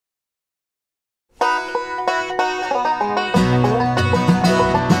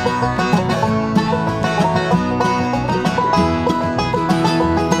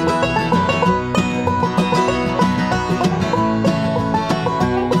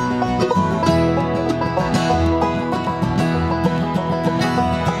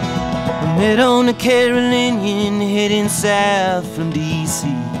Met on the Carolinian heading south from D.C.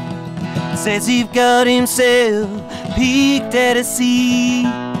 Says he got himself peaked at a sea.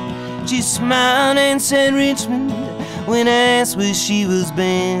 She smiled and said Richmond when I asked where she was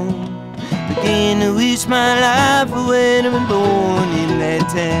bound. Began to wish my life away to been born in that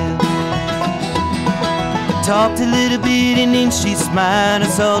town. Talked a little bit and then she smiled. I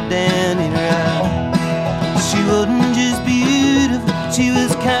saw down in her eyes. She wasn't just beautiful, she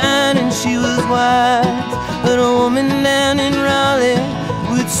was kind and she was wise. But a woman down in Raleigh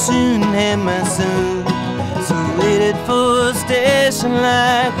would soon have my son. So I waited for a station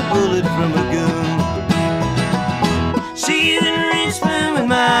like a bullet from a gun. She's in Richmond with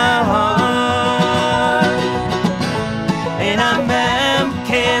my heart, and I'm bound for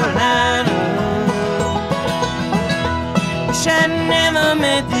Carolina. Wish I'd never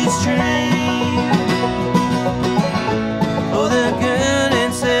met this train, or the girl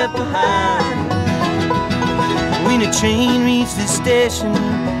that sat behind. When the train reached the station,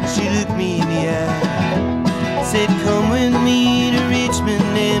 she looked me in the eye, said, "Come with me to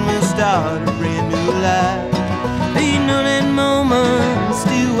Richmond and we'll start a brand new life." You know that moment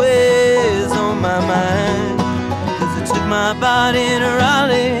still wears on my mind, 'cause it took my body to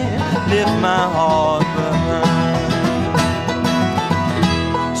Raleigh, left my heart behind.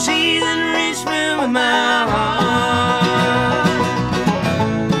 She's in Richmond with my heart,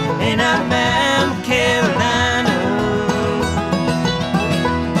 and I'm bound for Carolina.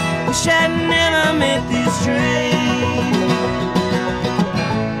 Wish I'd never met this train,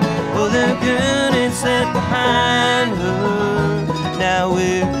 or the girl that sat behind her. Now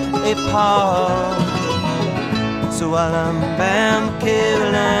we're apart, so while I'm bound for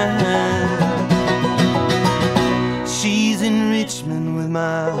Carolina, she's in Richmond with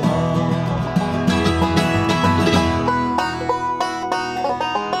my heart.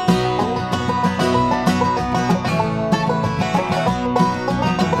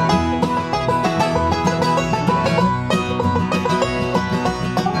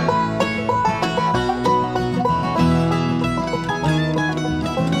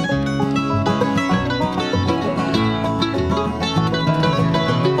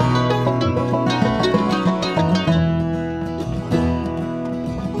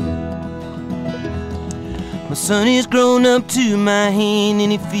 My son is grown up to my hand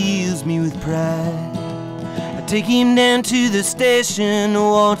and he fills me with pride. I take him down to the station to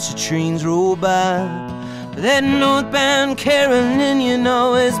watch the trains roll by. But that northbound Carolinian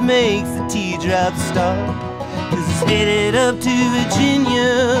always makes the teardrops stop, 'cause it's headed up to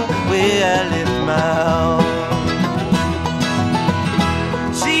Virginia where I left my heart.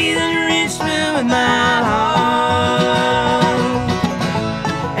 She's in Richmond with my heart,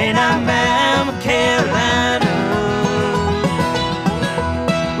 and I'm bound for Carolina.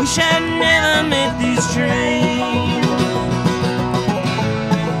 Wish I'd never met this train,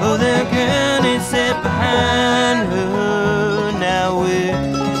 or the girl that sat behind her. Now we're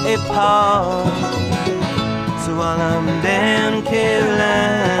apart, so while I'm down in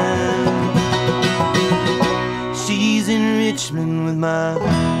Carolina, she's in Richmond with my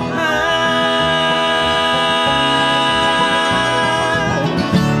heart.